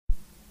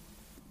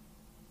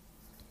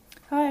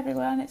Hi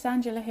everyone, it's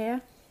Angela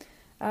here.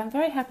 I'm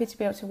very happy to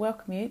be able to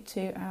welcome you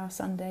to our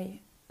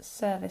Sunday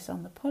service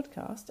on the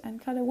podcast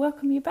and kind of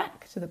welcome you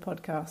back to the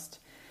podcast.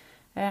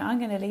 I'm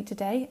going to lead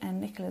today and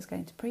Nicola's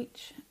going to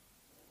preach.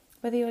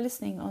 Whether you're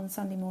listening on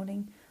Sunday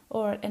morning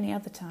or at any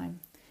other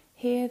time,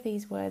 hear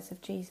these words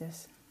of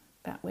Jesus,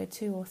 that where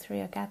 2 or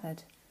 3 are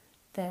gathered,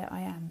 there I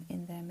am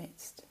in their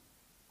midst.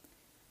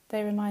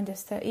 They remind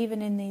us that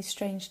even in these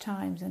strange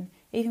times and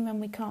even when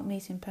we can't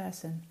meet in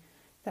person,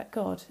 that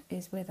God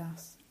is with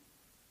us.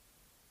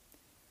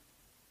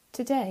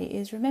 Today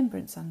is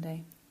Remembrance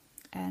Sunday,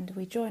 and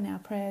we join our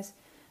prayers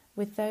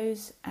with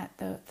those at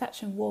the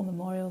Thatch and War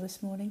Memorial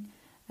this morning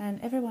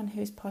and everyone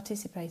who's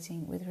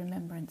participating with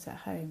Remembrance at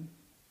home.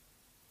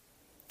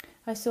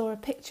 I saw a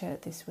picture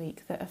this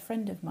week that a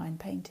friend of mine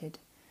painted.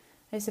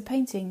 It's a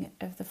painting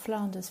of the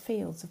Flanders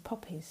fields of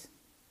poppies.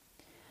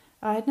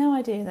 I had no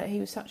idea that he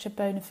was such a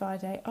bona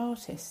fide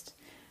artist.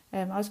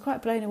 I was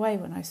quite blown away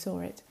when I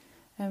saw it.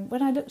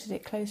 When I looked at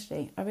it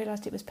closely, I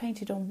realised it was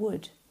painted on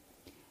wood.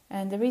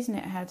 And the reason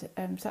it had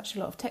such a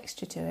lot of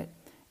texture to it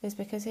is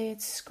because he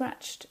had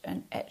scratched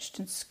and etched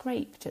and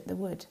scraped at the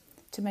wood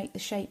to make the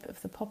shape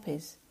of the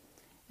poppies.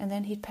 And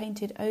then he'd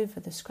painted over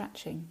the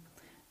scratching.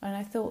 And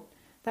I thought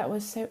that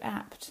was so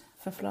apt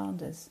for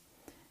Flanders,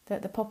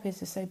 that the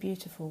poppies are so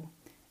beautiful,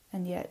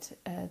 and yet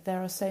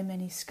there are so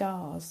many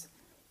scars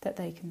that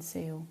they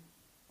conceal.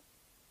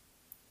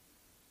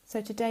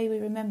 So today we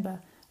remember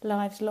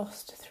lives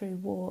lost through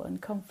war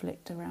and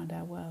conflict around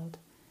our world,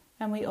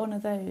 and we honour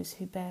those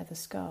who bear the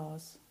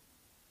scars.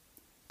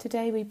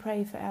 Today we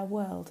pray for our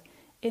world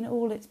in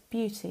all its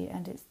beauty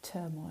and its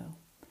turmoil,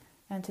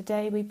 and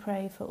today we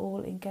pray for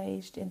all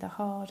engaged in the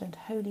hard and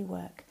holy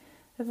work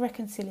of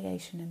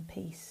reconciliation and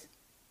peace.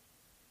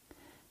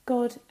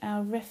 God,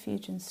 our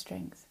refuge and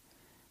strength,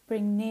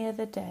 bring near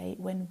the day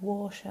when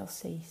war shall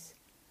cease,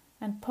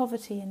 and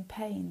poverty and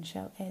pain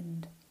shall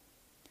end,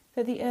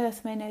 that the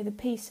earth may know the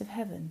peace of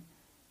heaven,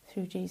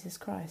 through Jesus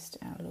Christ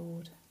our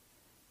Lord.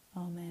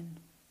 Amen.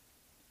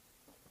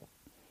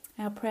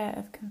 Our prayer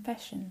of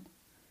confession.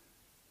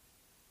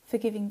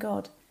 Forgiving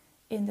God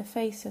in the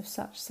face of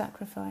such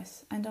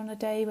sacrifice and on a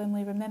day when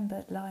we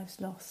remember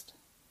lives lost,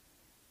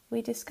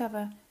 we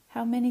discover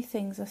how many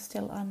things are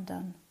still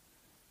undone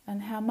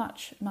and how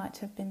much might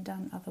have been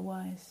done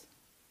otherwise.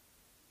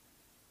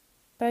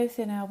 Both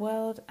in our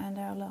world and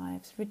our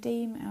lives,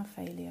 redeem our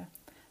failure,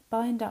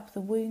 bind up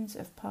the wounds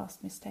of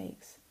past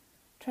mistakes,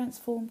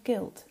 transform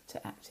guilt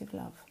to active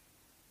love,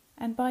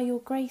 and by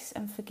your grace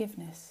and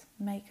forgiveness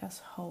make us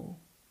whole.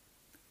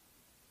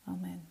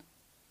 Amen.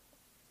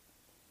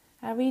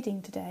 Our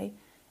reading today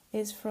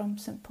is from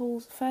St.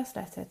 Paul's first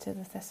letter to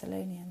the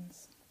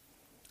Thessalonians.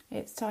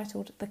 It's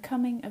titled, The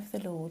Coming of the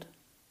Lord.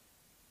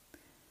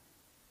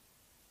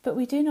 But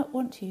we do not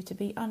want you to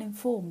be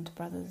uninformed,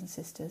 brothers and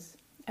sisters,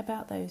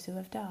 about those who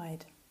have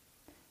died,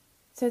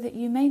 so that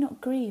you may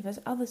not grieve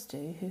as others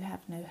do who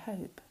have no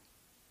hope.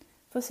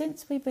 For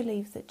since we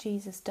believe that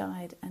Jesus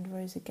died and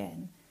rose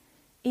again,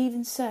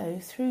 even so,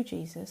 through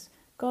Jesus,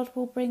 God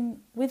will bring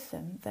with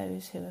them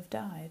those who have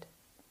died.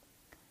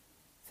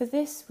 For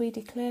this we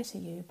declare to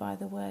you by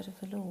the word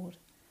of the Lord,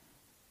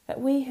 that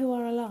we who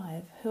are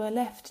alive, who are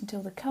left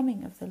until the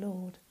coming of the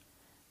Lord,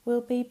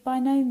 will be by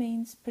no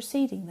means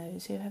preceding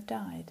those who have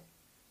died.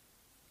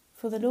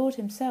 For the Lord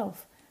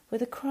himself,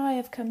 with a cry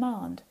of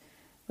command,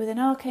 with an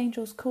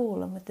archangel's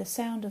call and with the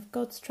sound of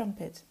God's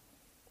trumpet,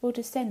 will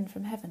descend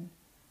from heaven,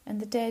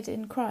 and the dead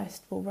in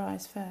Christ will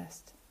rise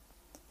first.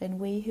 Then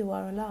we who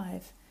are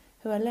alive,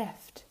 who are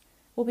left,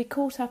 will be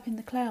caught up in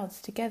the clouds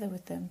together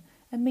with them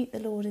and meet the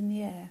Lord in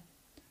the air.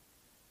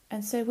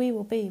 And so we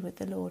will be with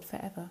the Lord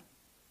forever.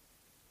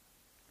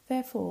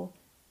 Therefore,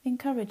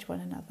 encourage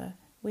one another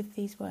with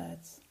these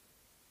words.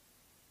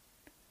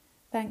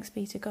 Thanks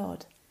be to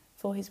God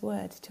for his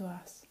word to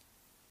us.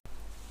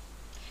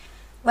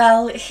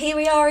 Well, here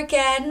we are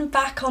again,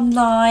 back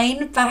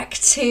online, back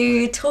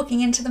to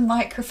talking into the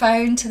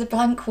microphone, to the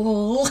blank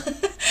wall.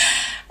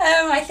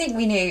 I think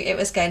we knew it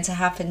was going to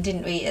happen,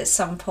 didn't we, at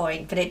some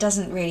point, but it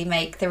doesn't really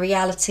make the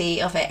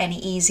reality of it any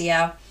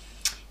easier.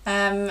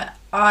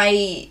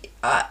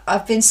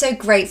 I've been so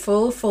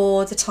grateful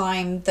for the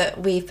time that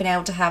we've been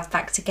able to have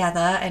back together,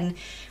 and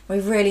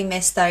we've really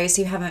missed those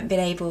who haven't been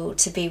able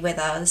to be with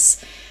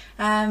us.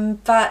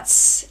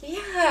 But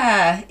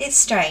yeah, it's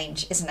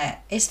strange, isn't it?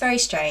 It's very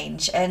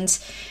strange. And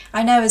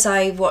I know as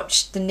I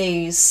watched the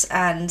news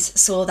and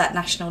saw that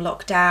national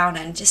lockdown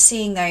and just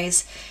seeing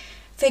those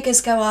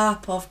figures go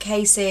up of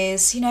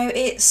cases,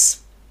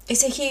 it's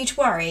a huge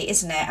worry,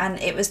 isn't it? And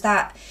it was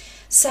that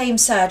same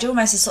surge,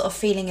 almost a sort of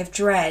feeling of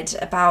dread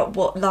about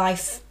what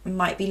life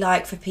might be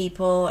like for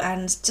people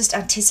and just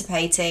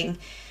anticipating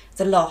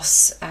the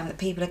loss that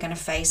people are going to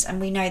face. And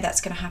we know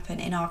that's going to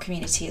happen in our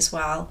community as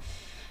well.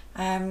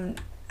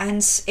 And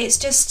it's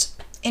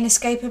just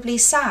inescapably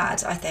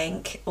sad, I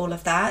think, all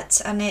of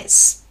that. And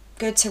it's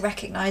good to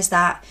recognise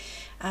that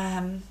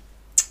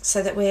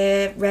so that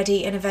we're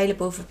ready and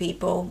available for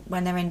people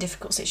when they're in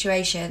difficult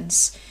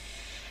situations.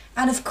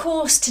 And of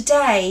course,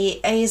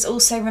 today is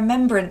also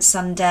Remembrance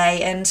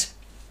Sunday, and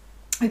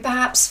We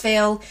perhaps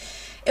feel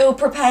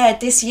ill-prepared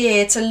this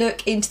year to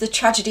look into the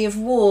tragedy of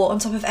war on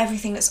top of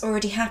everything that's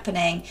already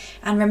happening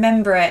and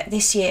remember it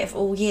this year of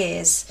all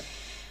years.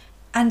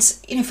 And,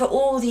 for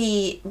all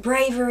the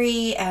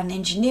bravery and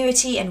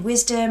ingenuity and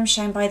wisdom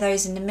shown by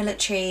those in the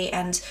military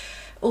and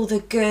all the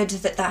good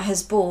that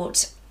has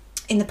brought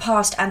in the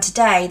past and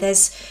today,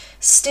 there's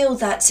still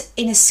that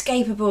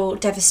inescapable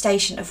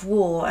devastation of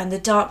war and the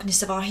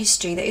darkness of our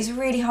history that is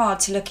really hard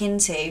to look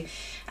into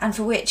and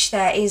for which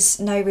there is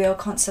no real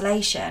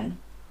consolation.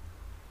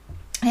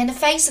 And in the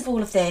face of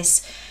all of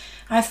this,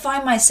 I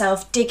find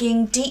myself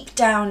digging deep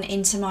down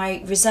into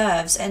my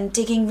reserves and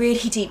digging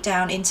really deep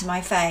down into my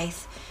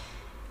faith.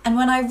 And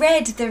when I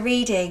read the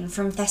reading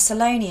from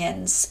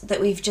Thessalonians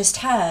that we've just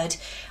heard,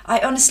 I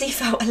honestly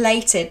felt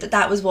elated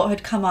that was what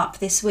had come up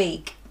this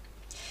week.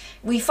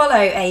 We follow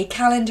a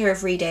calendar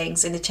of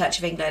readings in the Church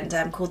of England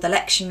called the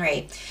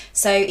Lectionary.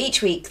 So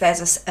each week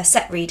there's a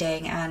set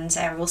reading, and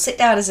we'll sit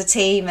down as a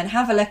team and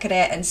have a look at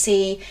it and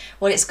see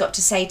what it's got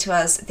to say to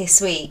us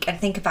this week and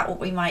think about what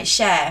we might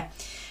share.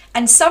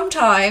 And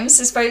sometimes,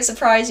 this won't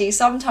surprise you,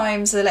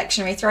 sometimes the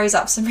Lectionary throws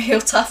up some real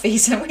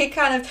toughies and we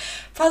kind of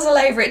puzzle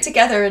over it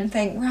together and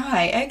think,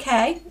 right,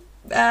 okay,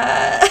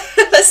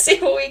 let's see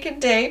what we can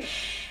do.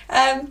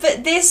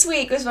 But this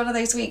week was one of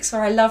those weeks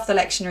where I love the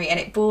lectionary and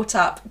it brought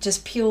up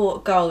just pure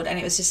gold and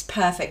it was just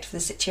perfect for the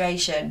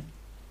situation.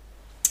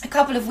 A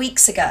couple of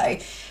weeks ago,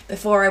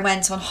 before I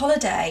went on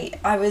holiday,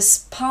 I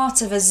was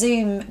part of a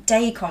Zoom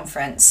day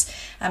conference.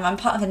 I'm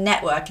part of a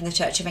network in the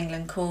Church of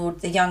England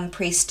called the Young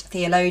Priest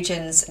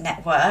Theologians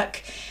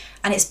Network.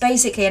 And it's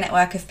basically a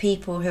network of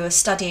people who are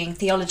studying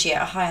theology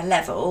at a higher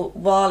level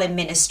while in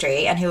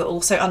ministry and who are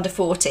also under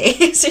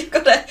 40. So you've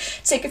got to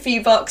tick a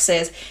few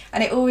boxes.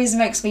 And it always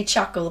makes me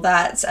chuckle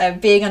that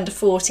being under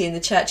 40 in the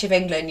Church of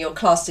England, your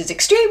class is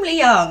extremely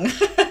young.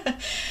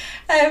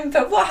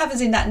 But what happens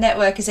in that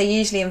network is they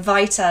usually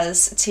invite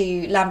us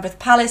to Lambeth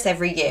Palace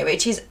every year,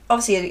 which is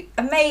obviously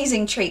an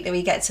amazing treat that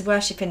we get to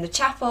worship in the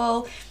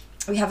chapel.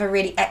 We have a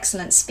really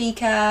excellent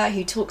speaker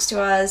who talks to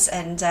us,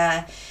 and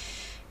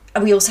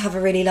we also have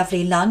a really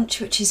lovely lunch,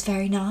 which is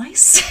very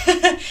nice.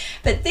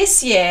 But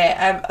this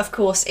year, of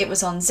course, it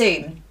was on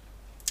Zoom.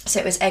 So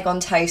it was egg on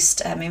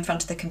toast in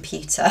front of the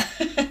computer.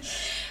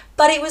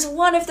 But it was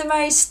one of the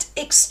most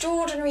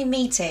extraordinary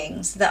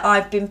meetings that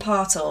I've been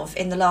part of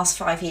in the last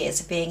 5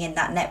 years of being in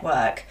that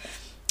network.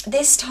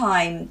 This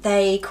time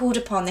they called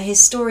upon the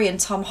historian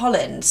Tom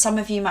Holland. Some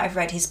of you might have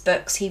read his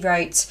books. He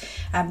wrote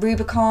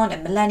Rubicon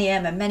and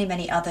Millennium and many,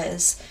 many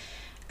others.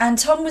 And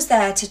Tom was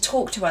there to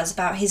talk to us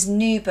about his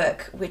new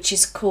book, which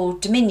is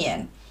called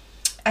Dominion.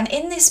 And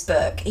in this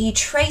book, he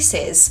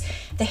traces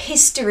the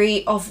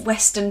history of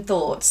Western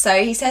thought.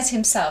 So he says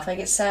himself,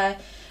 it's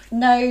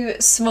no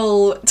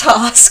small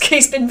task.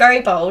 He's been very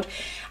bold.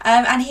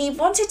 And he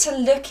wanted to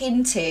look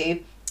into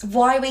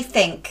why we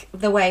think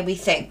the way we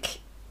think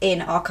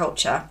in our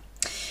culture.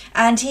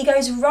 And he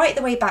goes right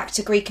the way back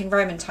to Greek and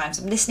Roman times.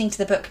 I'm listening to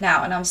the book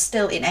now and I'm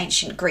still in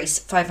ancient Greece,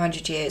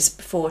 500 years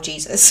before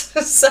Jesus.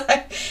 So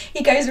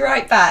he goes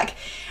right back.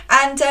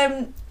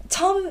 And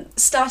Tom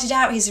started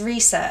out his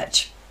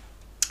research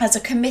as a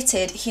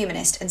committed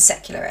humanist and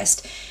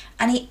secularist.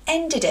 And he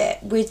ended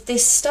it with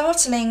this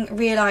startling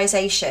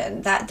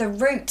realisation that the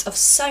root of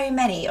so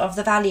many of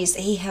the values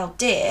that he held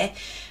dear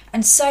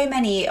and so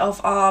many of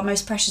our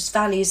most precious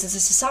values as a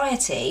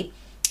society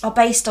are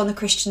based on the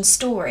Christian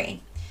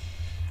story.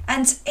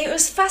 And it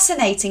was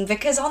fascinating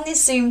because on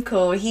this Zoom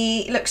call,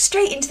 he looked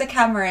straight into the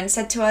camera and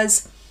said to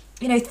us,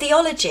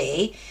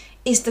 theology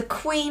is the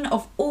queen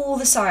of all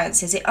the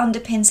sciences. It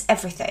underpins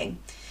everything.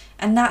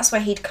 And that's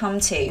where he'd come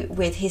to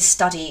with his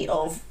study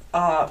of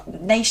our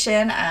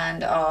nation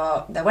and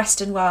the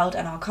Western world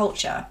and our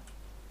culture.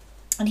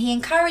 And he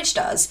encouraged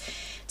us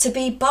to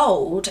be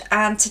bold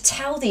and to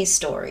tell these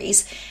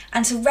stories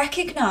and to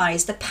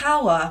recognise the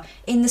power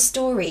in the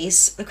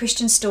stories, the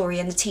Christian story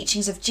and the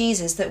teachings of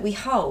Jesus that we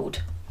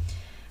hold.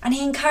 And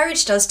he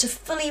encouraged us to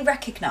fully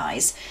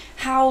recognise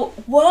how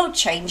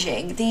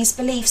world-changing these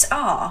beliefs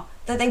are,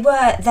 that they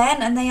were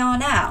then and they are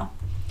now.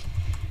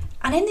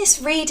 And in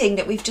this reading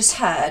that we've just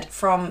heard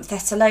from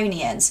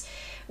Thessalonians,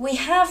 we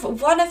have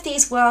one of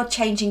these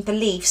world-changing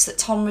beliefs that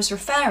Tom was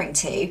referring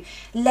to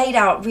laid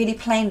out really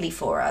plainly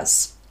for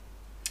us.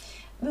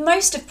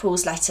 Most of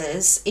Paul's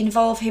letters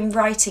involve him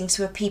writing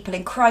to a people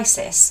in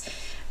crisis,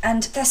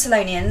 and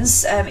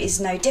Thessalonians is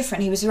no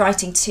different. He was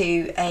writing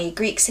to a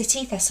Greek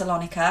city,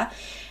 Thessalonica,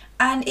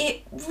 and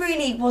it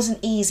really wasn't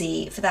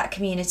easy for that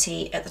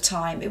community at the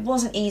time. It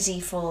wasn't easy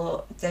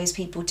for those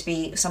people to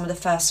be some of the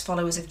first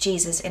followers of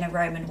Jesus in a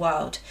Roman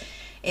world.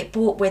 It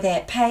brought with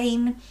it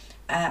pain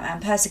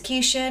and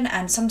persecution,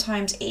 and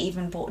sometimes it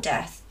even brought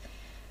death.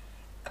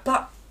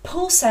 But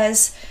Paul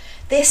says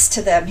this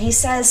to them. He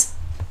says,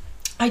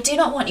 "I do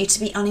not want you to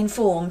be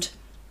uninformed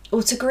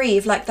or to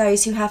grieve like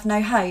those who have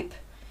no hope."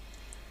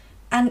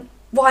 And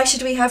why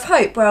should we have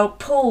hope? Well,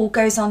 Paul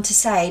goes on to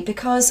say,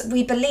 because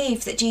we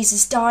believe that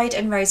Jesus died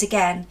and rose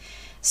again.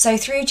 So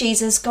through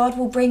Jesus, God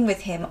will bring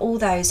with him all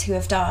those who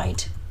have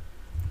died.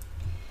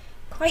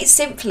 quite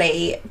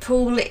simply,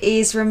 Paul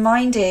is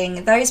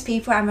reminding those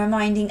people and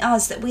reminding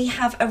us that we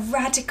have a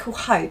radical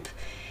hope.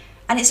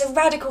 And it's a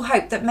radical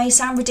hope that may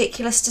sound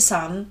ridiculous to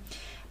some,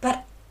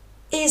 but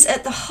is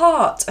at the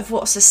heart of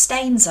what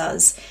sustains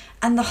us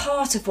and the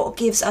heart of what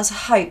gives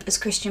us hope as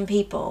Christian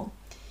people.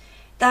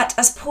 That,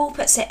 as Paul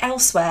puts it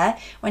elsewhere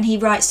when he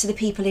writes to the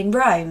people in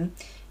Rome,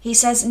 he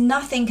says,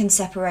 nothing can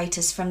separate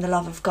us from the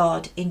love of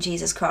God in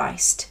Jesus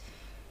Christ.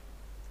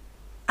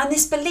 And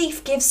this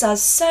belief gives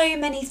us so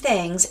many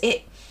things.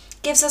 It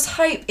gives us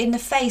hope in the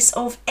face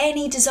of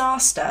any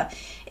disaster.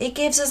 It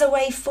gives us a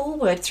way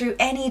forward through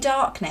any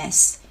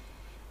darkness.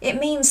 It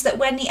means that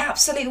when the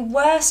absolute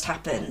worst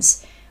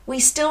happens, we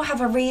still have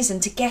a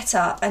reason to get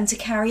up and to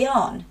carry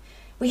on.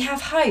 We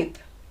have hope.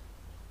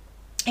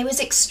 It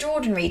was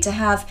extraordinary to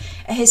have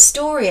a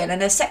historian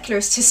and a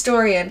secularist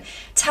historian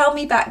tell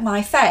me back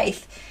my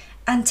faith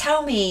and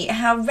tell me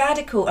how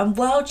radical and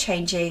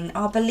world-changing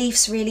our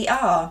beliefs really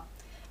are.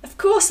 Of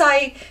course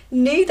I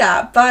knew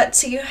that, but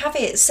to have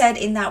it said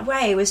in that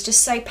way was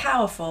just so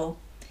powerful.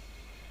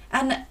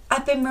 And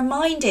I've been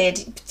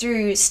reminded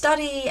through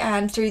study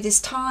and through this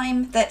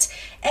time that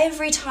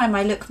every time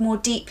I look more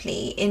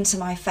deeply into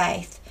my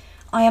faith,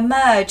 I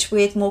emerge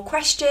with more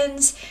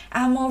questions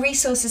and more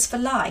resources for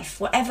life,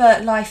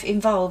 whatever life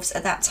involves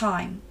at that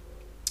time.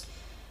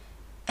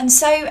 And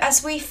so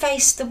as we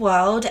face the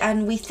world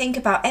and we think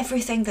about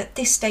everything that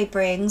this day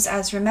brings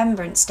as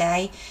Remembrance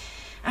Day,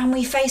 and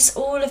we face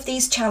all of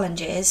these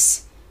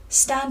challenges,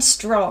 stand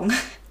strong.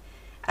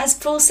 As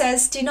Paul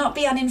says, do not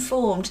be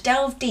uninformed,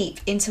 delve deep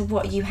into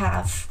what you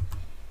have.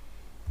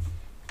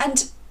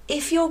 And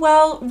if your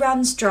well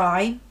runs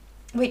dry,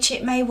 which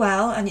it may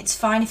well, and it's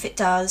fine if it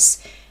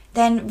does,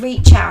 then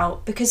reach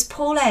out, because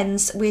Paul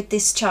ends with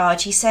this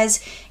charge. He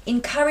says,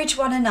 encourage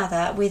one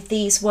another with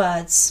these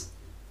words.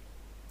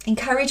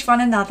 Encourage one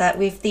another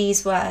with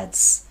these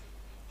words.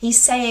 He's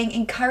saying,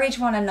 encourage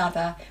one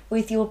another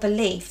with your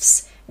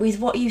beliefs, with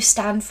what you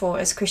stand for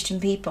as Christian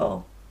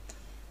people.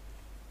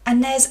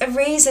 And there's a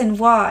reason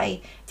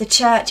why the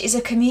church is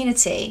a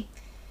community,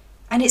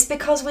 and it's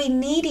because we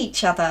need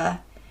each other.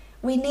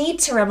 We need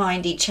to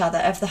remind each other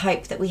of the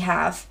hope that we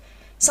have.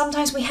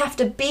 Sometimes we have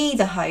to be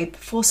the hope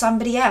for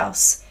somebody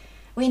else.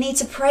 We need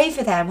to pray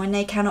for them when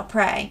they cannot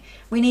pray.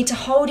 We need to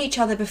hold each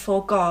other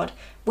before God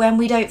when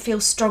we don't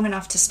feel strong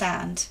enough to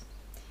stand.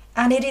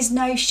 And it is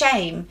no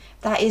shame.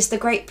 That is the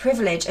great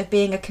privilege of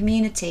being a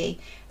community,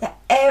 that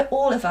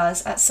all of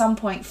us at some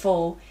point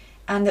fall,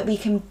 and that we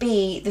can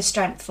be the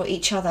strength for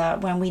each other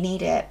when we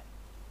need it.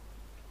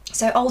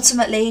 So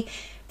ultimately,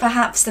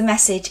 perhaps the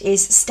message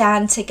is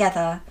stand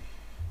together.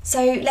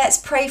 So let's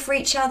pray for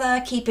each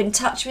other, keep in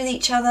touch with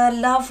each other,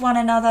 love one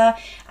another,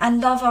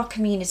 and love our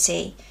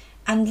community,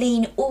 and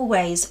lean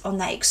always on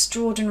that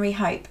extraordinary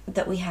hope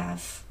that we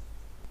have.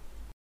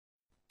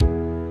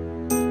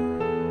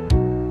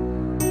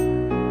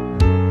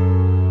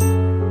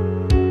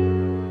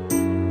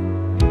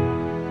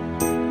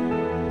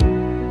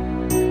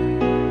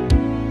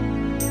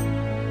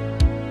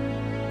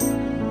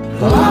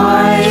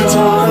 Light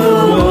of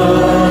the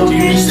world,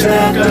 you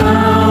step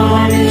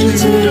down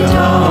into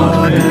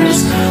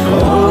darkness.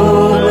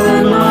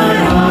 Open my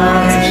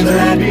eyes,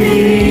 let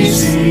me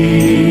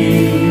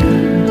see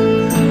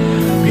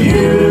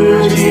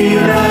beauty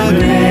that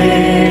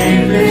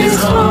made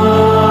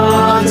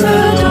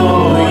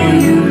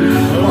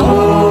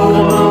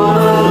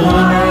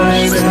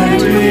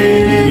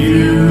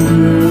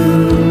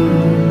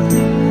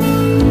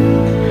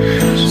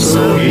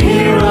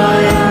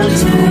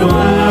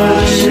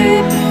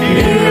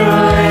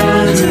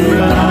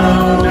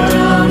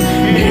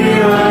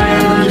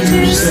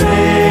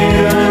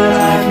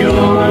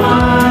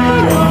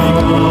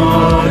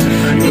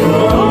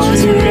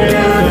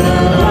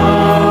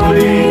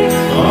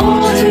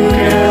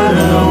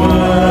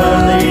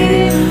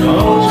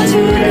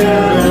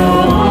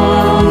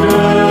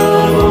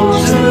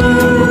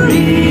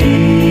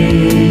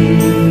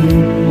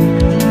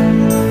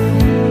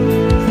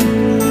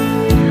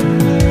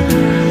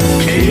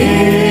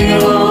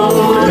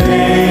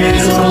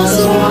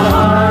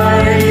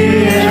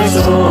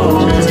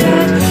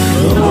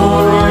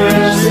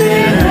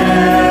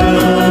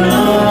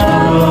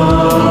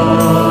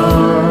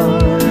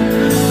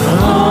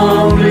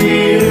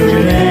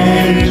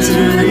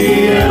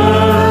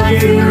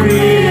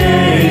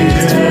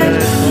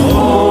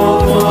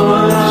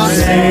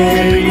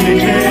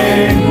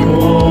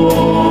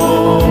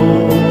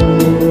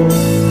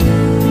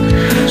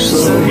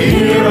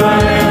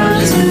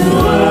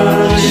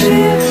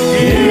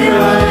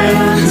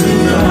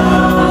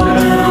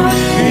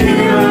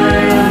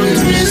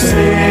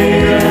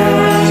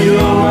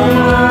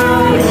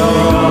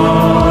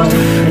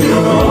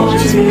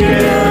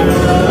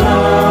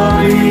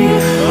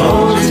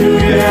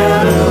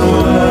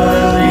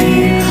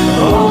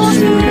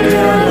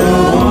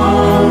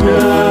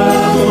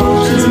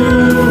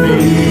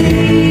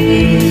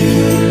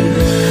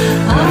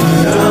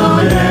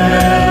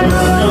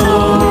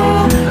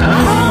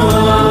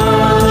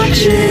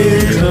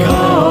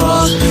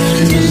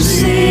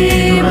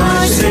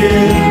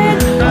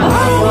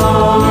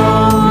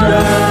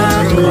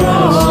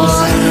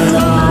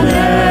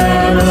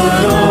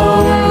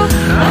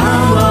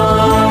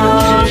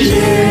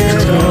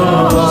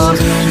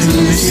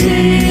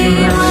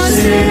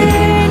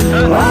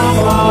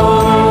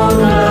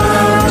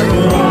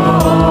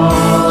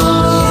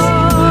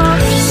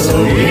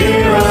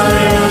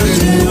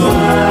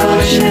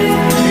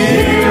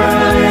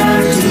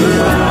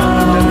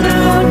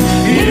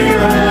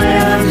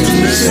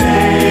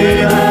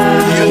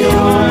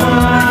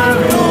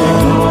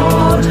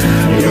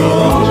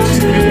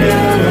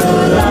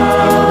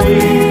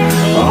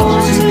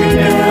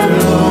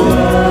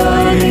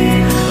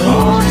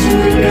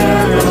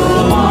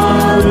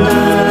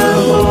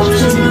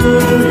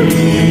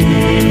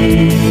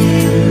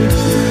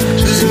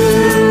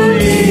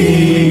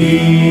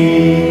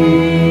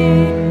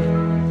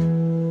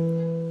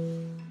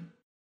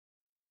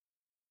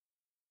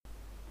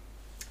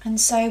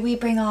so we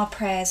bring our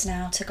prayers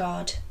now to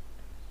God.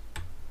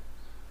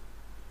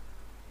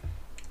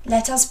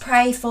 Let us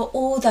pray for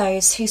all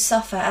those who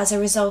suffer as a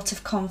result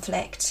of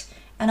conflict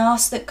and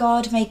ask that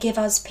God may give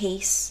us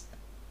peace.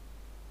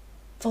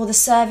 For the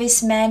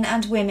servicemen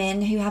and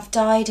women who have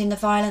died in the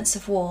violence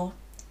of war,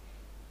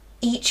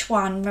 each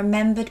one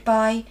remembered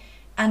by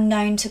and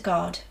known to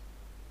God.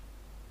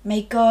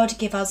 May God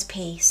give us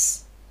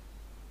peace.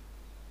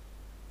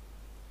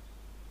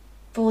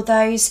 For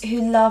those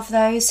who love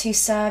those who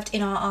served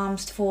in our armed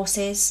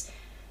forces,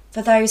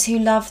 for those who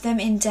love them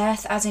in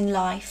death as in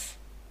life,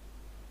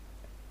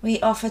 we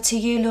offer to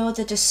you, Lord,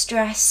 the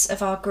distress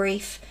of our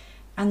grief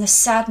and the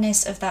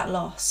sadness of that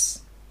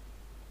loss.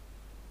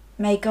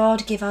 May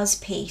God give us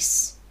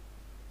peace.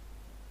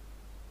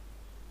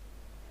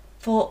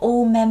 For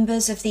all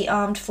members of the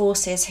armed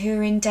forces who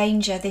are in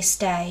danger this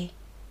day,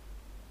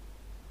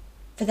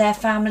 for their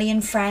family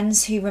and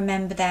friends who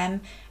remember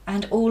them,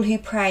 and all who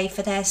pray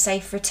for their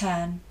safe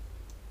return,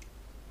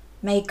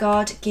 may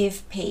God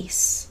give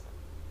peace.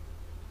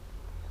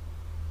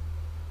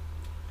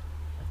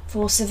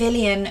 For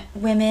civilian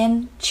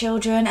women,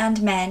 children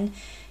and men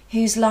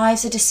whose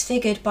lives are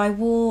disfigured by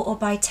war or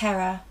by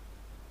terror,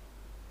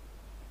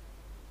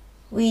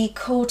 we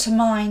call to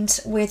mind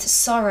with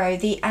sorrow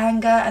the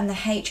anger and the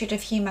hatred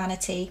of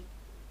humanity.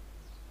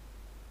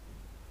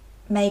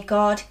 May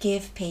God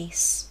give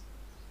peace.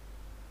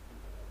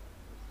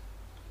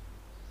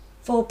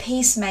 For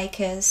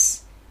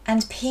peacemakers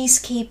and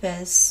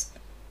peacekeepers,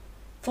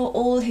 for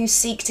all who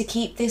seek to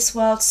keep this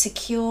world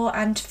secure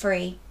and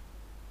free,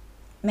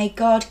 may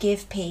God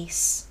give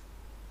peace.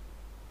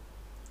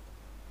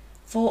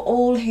 For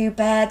all who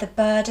bear the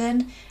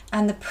burden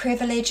and the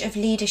privilege of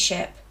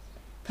leadership,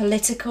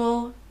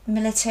 political,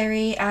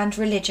 military and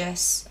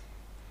religious,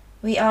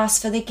 we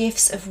ask for the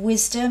gifts of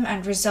wisdom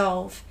and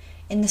resolve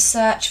in the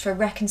search for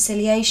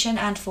reconciliation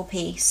and for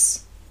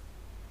peace.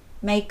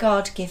 May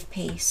God give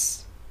peace.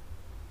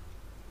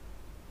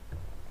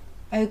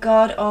 O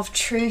God of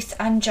truth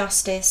and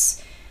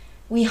justice,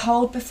 we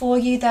hold before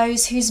you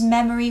those whose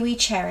memory we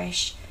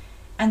cherish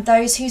and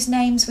those whose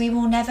names we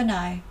will never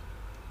know.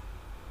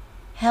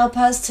 Help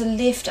us to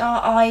lift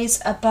our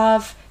eyes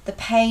above the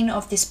pain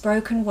of this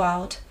broken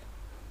world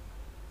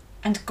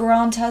and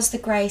grant us the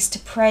grace to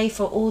pray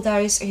for all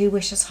those who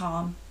wish us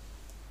harm.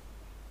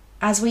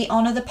 As we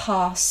honour the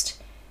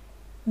past,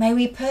 may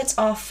we put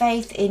our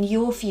faith in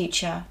your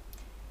future,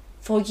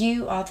 for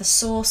you are the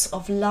source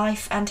of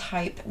life and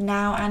hope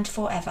now and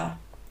forever.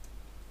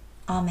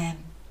 Amen.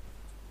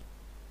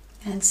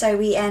 And so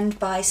we end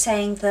by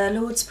saying the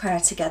Lord's Prayer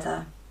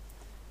together.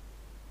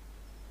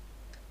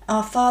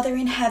 Our Father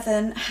in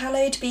heaven,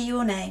 hallowed be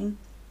your name.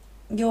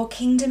 Your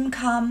kingdom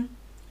come,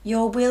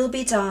 your will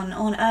be done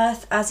on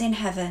earth as in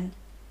heaven.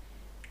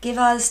 Give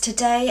us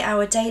today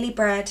our daily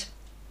bread.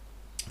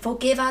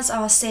 Forgive us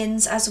our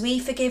sins as we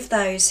forgive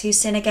those who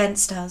sin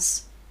against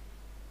us.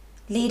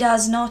 Lead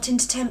us not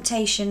into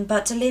temptation,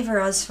 but deliver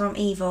us from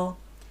evil.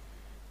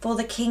 For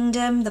the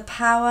kingdom, the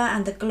power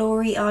and the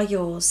glory are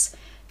yours,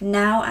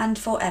 now and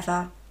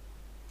forever.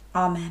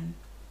 Amen.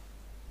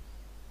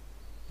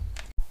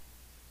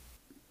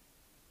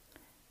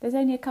 There's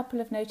only a couple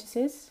of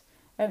notices.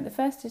 The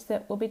first is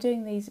that we'll be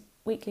doing these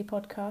weekly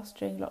podcasts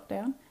during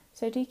lockdown,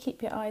 so do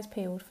keep your eyes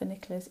peeled for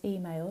Nicola's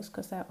emails,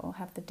 because that will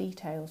have the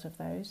details of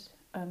those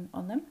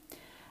on them.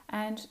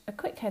 And a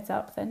quick heads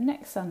up, then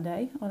next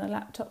Sunday on a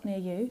laptop near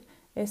you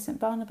is St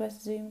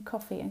Barnabas Zoom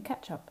coffee and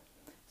catch up.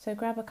 So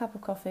grab a cup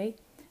of coffee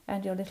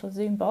and your little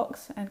Zoom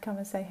box and come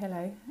and say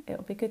hello.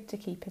 It'll be good to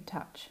keep in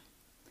touch.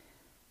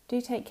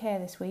 Do take care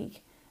this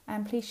week,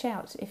 and please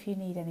shout if you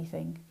need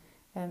anything.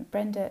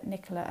 Brenda,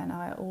 Nicola and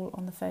I are all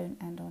on the phone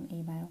and on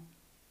email.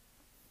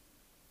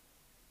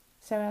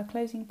 So our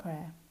closing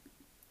prayer.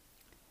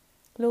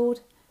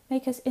 Lord,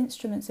 make us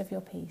instruments of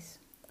your peace.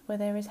 Where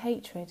there is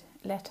hatred,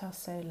 let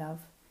us sow love.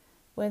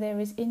 Where there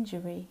is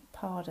injury,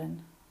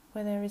 pardon.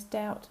 Where there is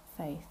doubt,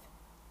 faith.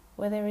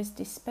 Where there is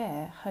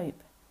despair,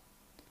 hope.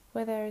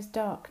 Where there is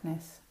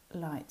darkness,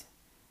 light.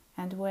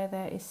 And where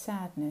there is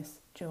sadness,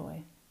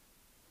 joy.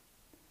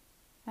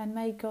 And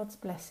may God's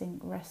blessing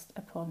rest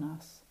upon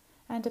us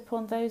and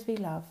upon those we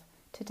love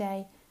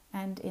today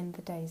and in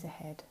the days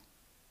ahead.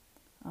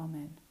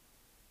 Amen.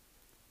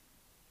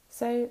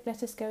 So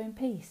let us go in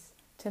peace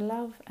to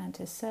love and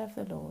to serve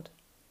the Lord.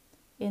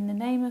 In the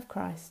name of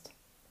Christ.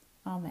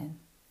 Amen.